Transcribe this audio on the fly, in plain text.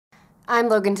I'm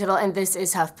Logan Tittle, and this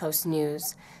is HuffPost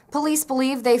News. Police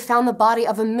believe they found the body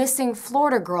of a missing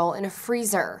Florida girl in a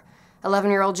freezer.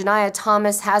 11-year-old Janiyah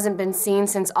Thomas hasn't been seen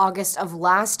since August of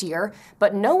last year,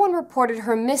 but no one reported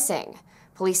her missing.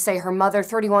 Police say her mother,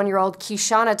 31-year-old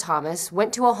Keshana Thomas,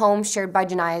 went to a home shared by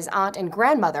Janiyah's aunt and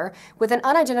grandmother with an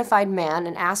unidentified man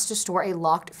and asked to store a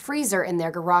locked freezer in their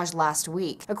garage last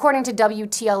week. According to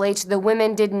WTLH, the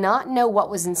women did not know what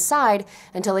was inside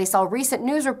until they saw recent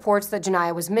news reports that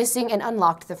Janiyah was missing and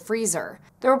unlocked the freezer.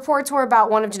 The reports were about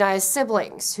one of Janiyah's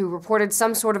siblings, who reported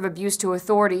some sort of abuse to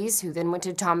authorities, who then went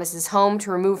to Thomas's home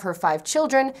to remove her 5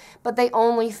 children, but they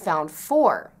only found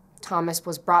 4. Thomas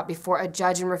was brought before a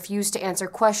judge and refused to answer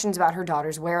questions about her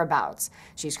daughter's whereabouts.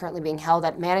 She's currently being held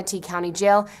at Manatee County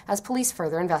Jail as police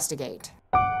further investigate.